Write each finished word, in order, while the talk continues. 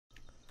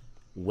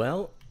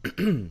Well,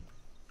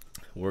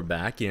 we're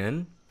back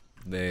in.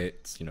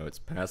 It's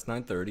past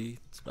 9:30.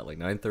 It's about like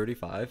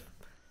 9:35,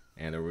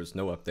 and there was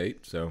no update,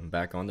 so I'm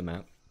back on the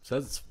map. It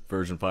says it's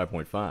version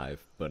 5.5,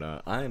 but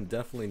I am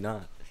definitely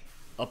not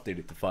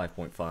updated to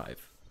 5.5,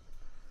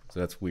 so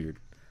that's weird.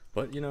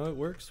 But it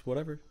works.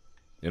 Whatever.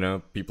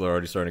 People are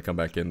already starting to come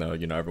back in though.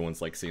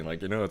 Everyone's like seeing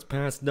like it's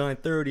past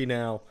 9:30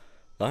 now.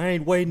 I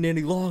ain't waiting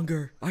any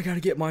longer. I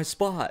gotta get my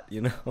spot.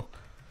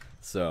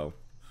 So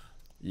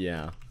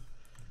yeah.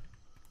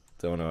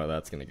 Don't know how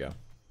that's gonna go.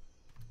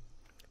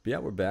 But yeah,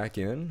 we're back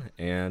in,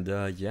 and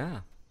yeah.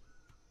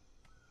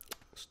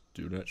 Let's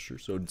do that, sure.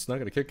 So it's not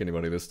gonna kick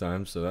anybody this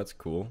time, so that's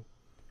cool.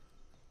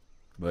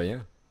 But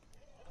yeah.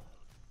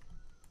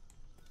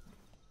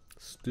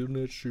 Still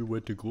not sure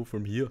where to go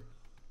from here.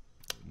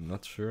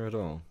 Not sure at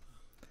all.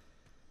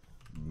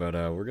 But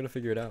we're gonna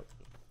figure it out.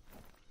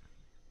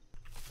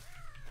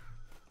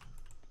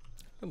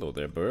 Hello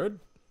there, bird.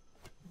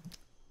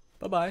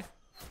 Bye-bye.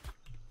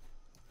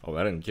 Oh,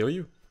 that didn't kill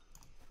you?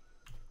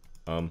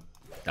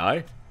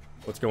 Die?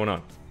 What's going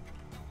on?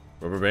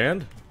 Rubber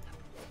band?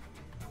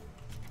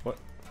 What?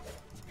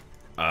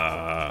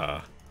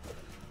 I'm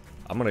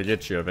gonna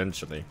get you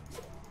eventually.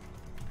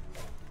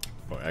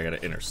 Boy, I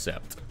gotta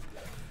intercept.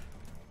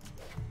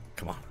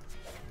 Come on.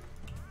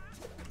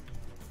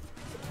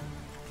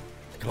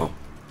 Come on.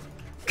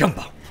 Come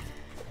on.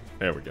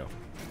 There we go.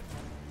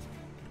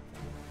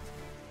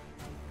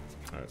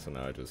 Alright, so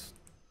now I just...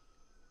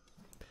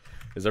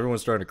 Is everyone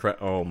starting to crack?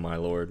 Oh my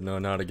lord. No,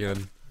 not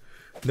again.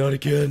 Not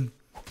again.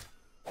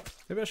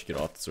 Maybe I should get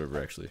off the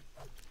server actually.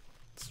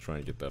 Let's try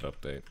and get that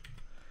update.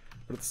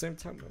 But at the same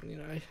time,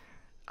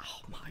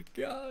 oh my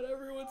god,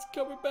 everyone's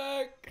coming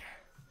back.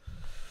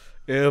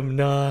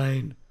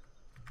 M9.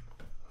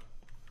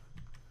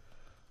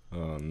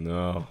 Oh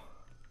no.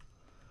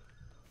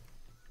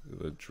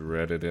 The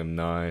dreaded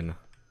M9.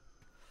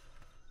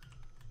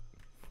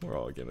 We're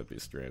all gonna be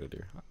stranded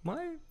here.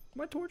 My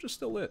torch is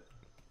still lit.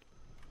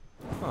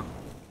 Huh.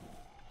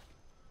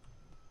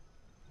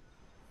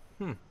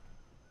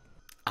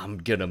 I'm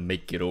gonna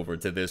make it over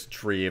to this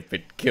tree if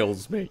it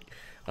kills me.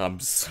 I'm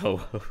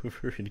so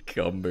over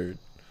encumbered.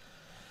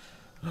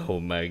 Oh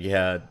my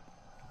god.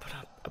 But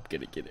I'm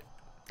gonna get it.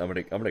 I'm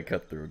gonna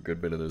cut through a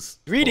good bit of this.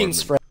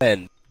 Greetings,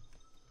 friend.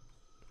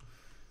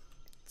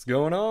 What's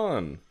going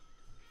on?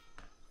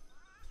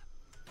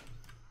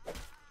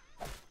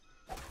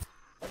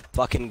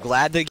 Fucking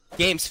glad the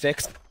game's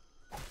fixed.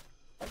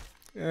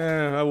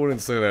 I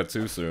wouldn't say that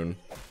too soon.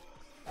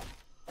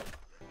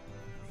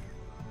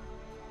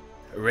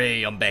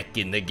 Hooray, I'm back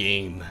in the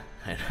game,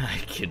 and I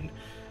can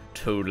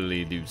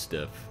totally do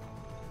stuff.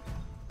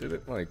 Did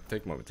it, like,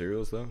 take my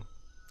materials, though?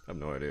 I have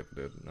no idea if it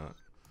did or not.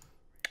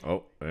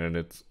 Oh, and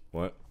it's...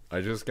 What?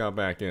 I just got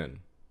back in.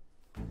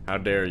 How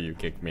dare you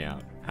kick me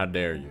out? How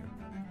dare you?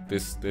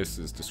 This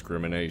is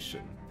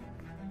discrimination.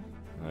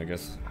 I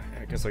guess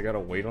I gotta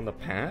wait on the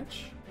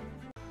patch?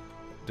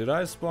 Did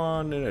I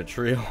spawn in a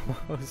tree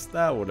almost?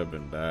 That would have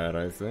been bad,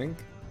 I think.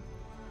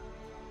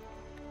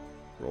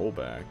 Roll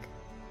back.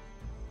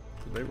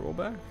 Did they roll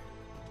back?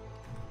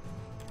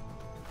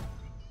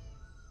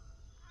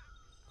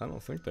 I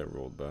don't think they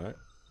rolled back.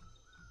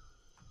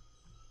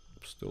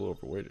 I'm still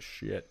overweight as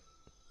shit.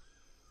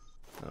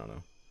 I don't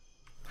know.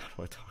 How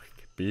do I talk?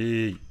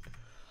 B.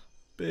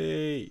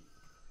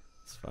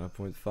 It's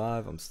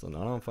 5.5. I'm still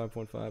not on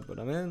 5.5, but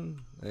I'm in.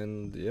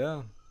 And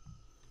yeah.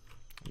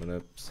 I'm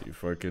gonna see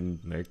if I can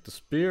make the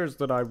spears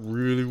that I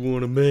really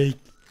want to make.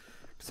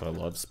 Because I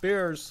love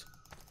spears.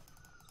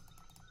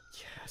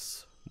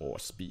 Yes. More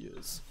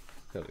spears.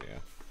 Hell yeah.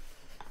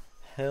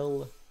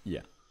 Hell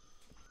yeah.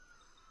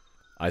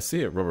 I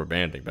see it rubber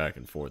banding back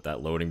and forth.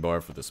 That loading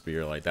bar for the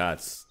spear, like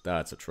that's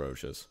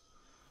atrocious.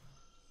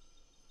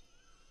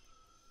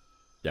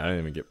 Yeah, I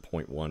didn't even get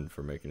 0.1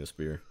 for making a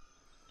spear.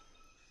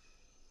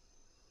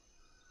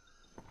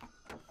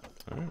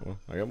 Alright, well,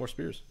 I got more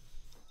spears.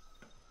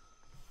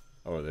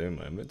 Oh, are they in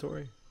my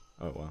inventory?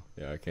 Oh, wow.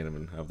 Yeah, I can't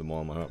even have them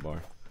all on my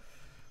hotbar.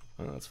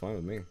 Oh, that's fine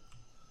with me.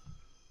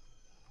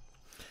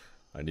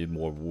 I need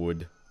more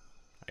wood.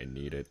 I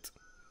need it.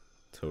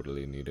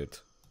 Totally need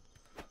it.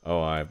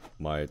 Oh,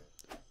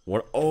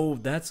 what? Oh,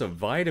 that's a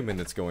vitamin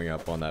that's going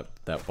up on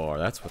that bar.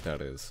 That's what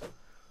that is.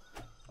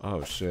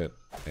 Oh, shit.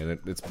 And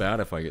it's bad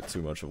if I get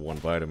too much of one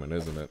vitamin,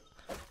 isn't it?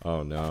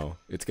 Oh, no.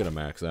 It's gonna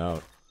max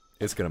out.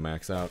 It's gonna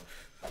max out.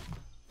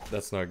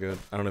 That's not good.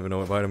 I don't even know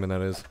what vitamin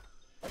that is.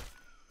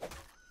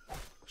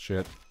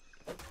 Shit.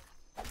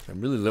 I'm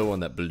really low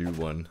on that blue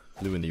one.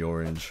 Blue and the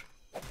orange.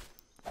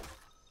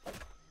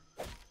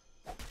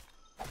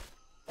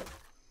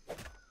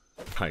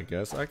 I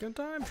guess I can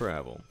time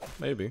travel.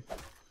 Maybe.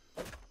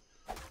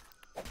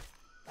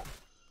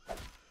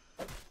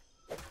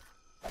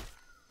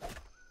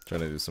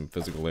 Trying to do some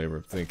physical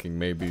labor, thinking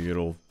maybe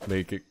it'll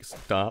make it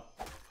stop.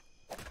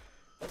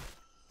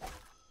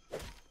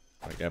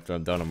 Like after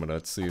I'm done, I'm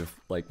gonna see if,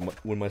 like,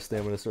 when my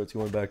stamina starts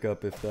going back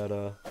up, if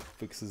that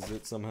fixes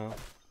it somehow.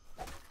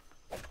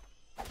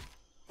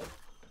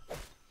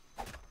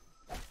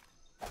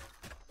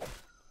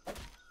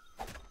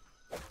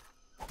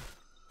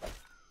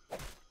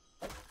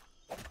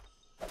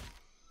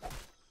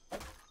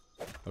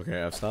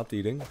 Okay, I've stopped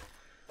eating.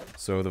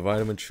 So the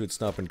vitamin should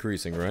stop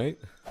increasing, right?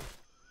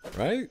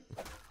 Right?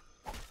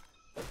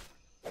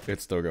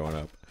 It's still going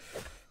up.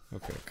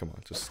 Okay, come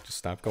on, just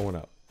stop going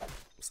up.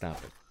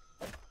 Stop it.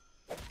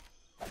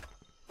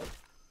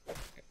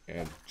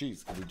 And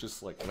geez, can we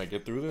just like, can I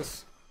get through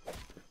this?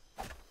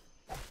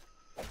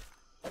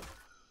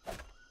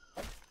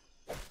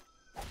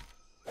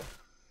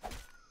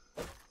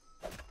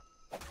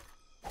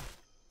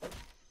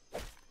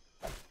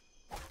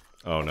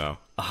 Oh no.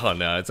 Oh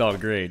no, it's all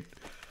green.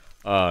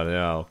 Oh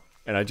no.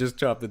 And I just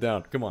chopped it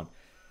down. Come on.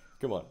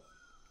 Come on.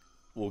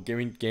 Will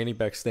gaining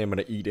back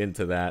stamina eat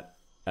into that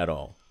at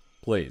all?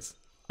 Please.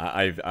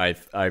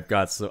 I've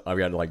got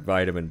like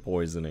vitamin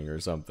poisoning or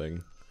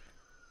something.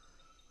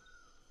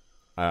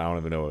 I don't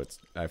even know what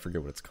I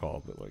forget what it's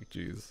called, but like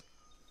jeez.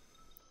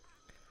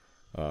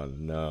 Oh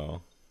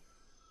no.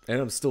 And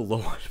I'm still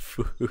low on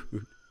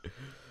food.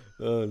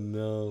 Oh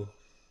no.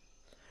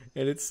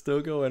 And it's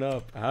still going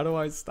up. How do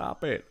I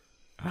stop it?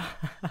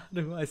 How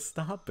do I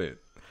stop it?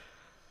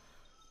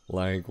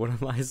 Like, what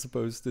am I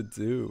supposed to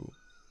do?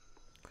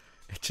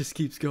 It just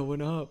keeps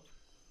going up.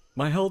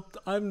 My health,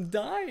 I'm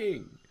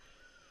dying.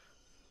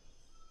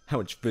 How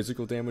much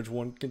physical damage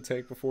one can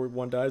take before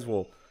one dies?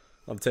 Well,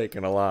 I'm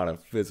taking a lot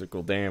of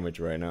physical damage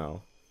right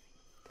now.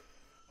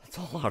 That's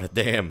a lot of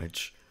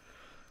damage.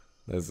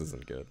 This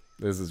isn't good.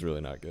 This is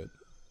really not good.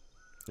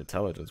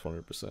 Intelligence,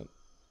 100%.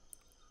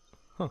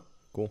 Huh,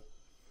 cool.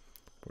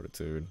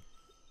 Fortitude.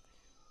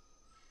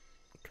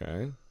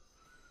 Okay.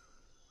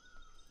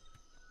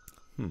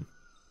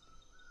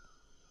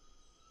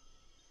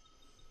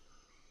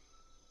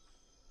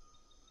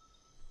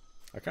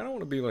 I kind of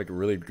want to be like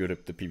really good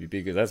at the PvP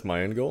because that's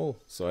my end goal.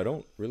 So I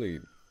don't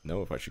really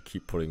know if I should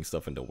keep putting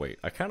stuff into weight.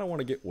 I kind of want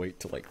to get weight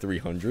to like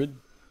 300.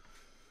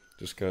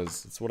 Just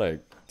because it's what I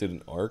did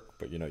in Arc.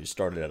 But you know, you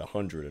started at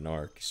 100 in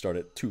Arc. You start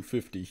at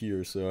 250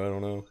 here, so I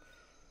don't know.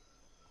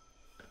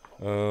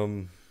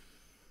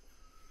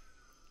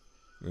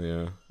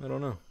 Yeah, I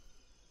don't know.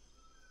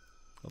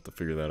 I'll have to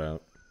figure that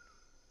out.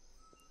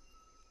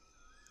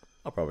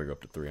 I'll probably go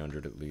up to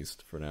 300 at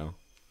least for now.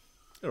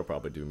 It'll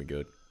probably do me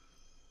good.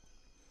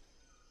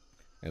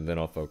 And then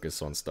I'll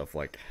focus on stuff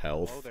like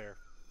health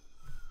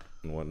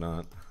and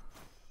whatnot.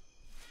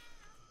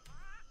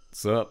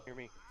 What's up? Hear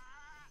me?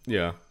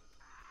 Yeah.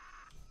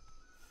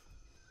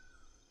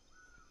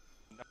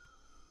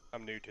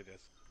 I'm new to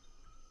this.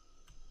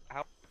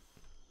 How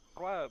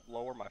do I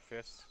lower my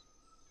fists?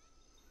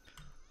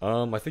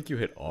 I think you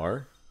hit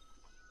R.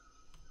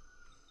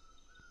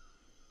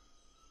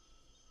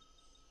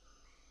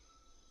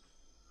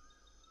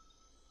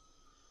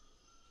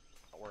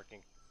 Not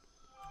working.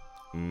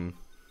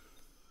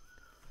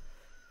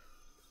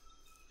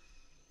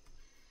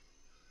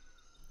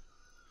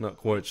 Not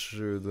quite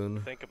sure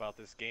then. Think about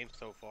this game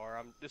so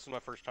far. This is my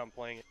first time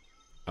playing it.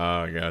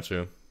 Ah,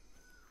 gotcha.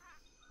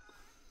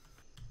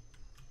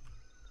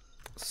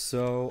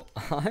 So,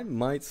 I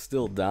might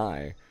still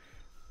die.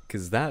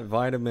 Because that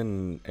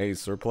vitamin A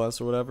surplus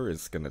or whatever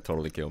is going to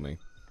totally kill me.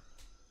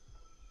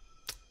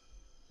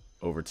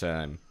 Over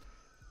time.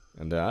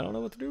 And I don't know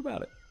what to do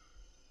about it.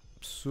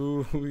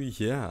 So,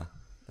 yeah.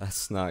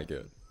 That's not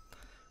good.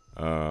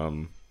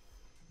 I'm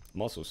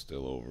also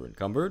still over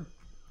encumbered.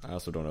 I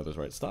also don't know this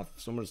right stuff.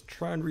 So I'm going to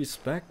try and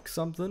respec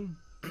something.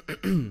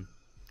 I'm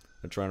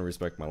trying to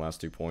respec my last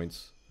 2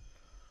 points.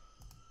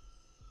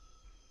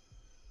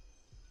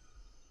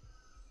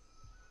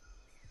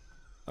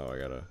 Oh, I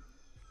gotta...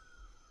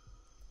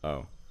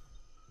 Oh.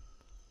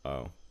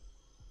 Oh.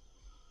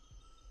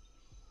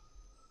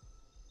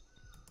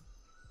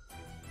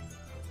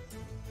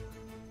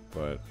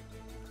 But...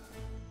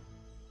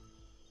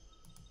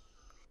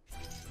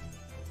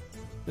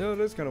 No, it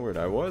is kind of weird.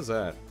 I was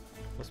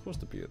supposed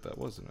to be at that,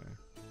 wasn't I?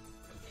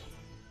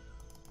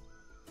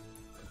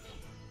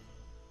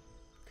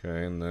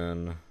 Okay, and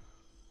then...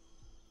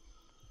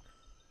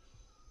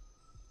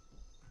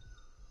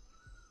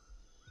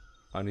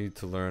 I need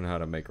to learn how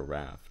to make a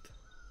raft.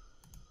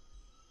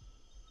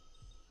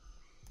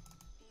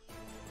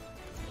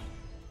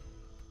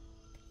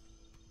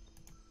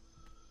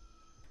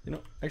 You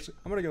know, actually,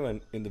 I'm gonna go and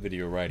end the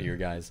video right here,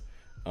 guys.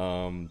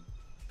 Having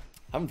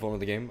fun with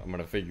the game. I'm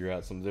gonna figure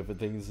out some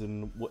different things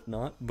and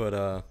whatnot, but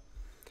I'm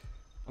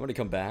gonna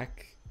come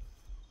back.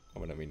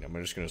 I'm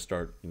just gonna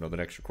start, you know, the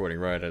next recording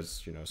right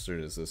as, you know, as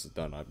soon as this is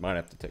done. I might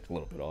have to take a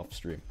little bit off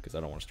stream because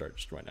I don't want to start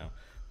just right now.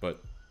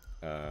 But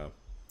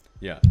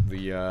yeah,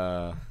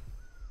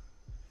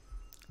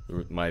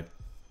 my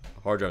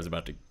hard drive is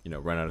about to, you know,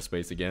 run out of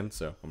space again,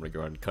 so I'm gonna go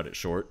ahead and cut it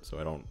short so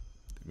I don't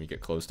get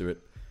close to it.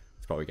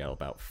 It's probably got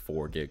about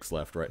 4 gigs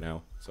left right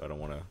now, so I don't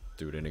want to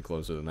do it any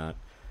closer than that.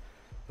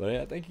 But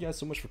yeah, thank you guys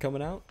so much for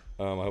coming out.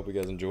 I hope you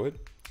guys enjoyed.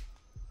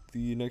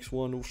 The next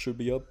one should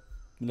be up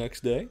the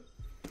next day.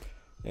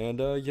 And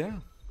yeah,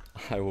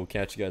 I will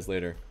catch you guys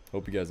later.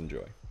 Hope you guys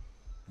enjoy.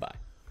 Bye.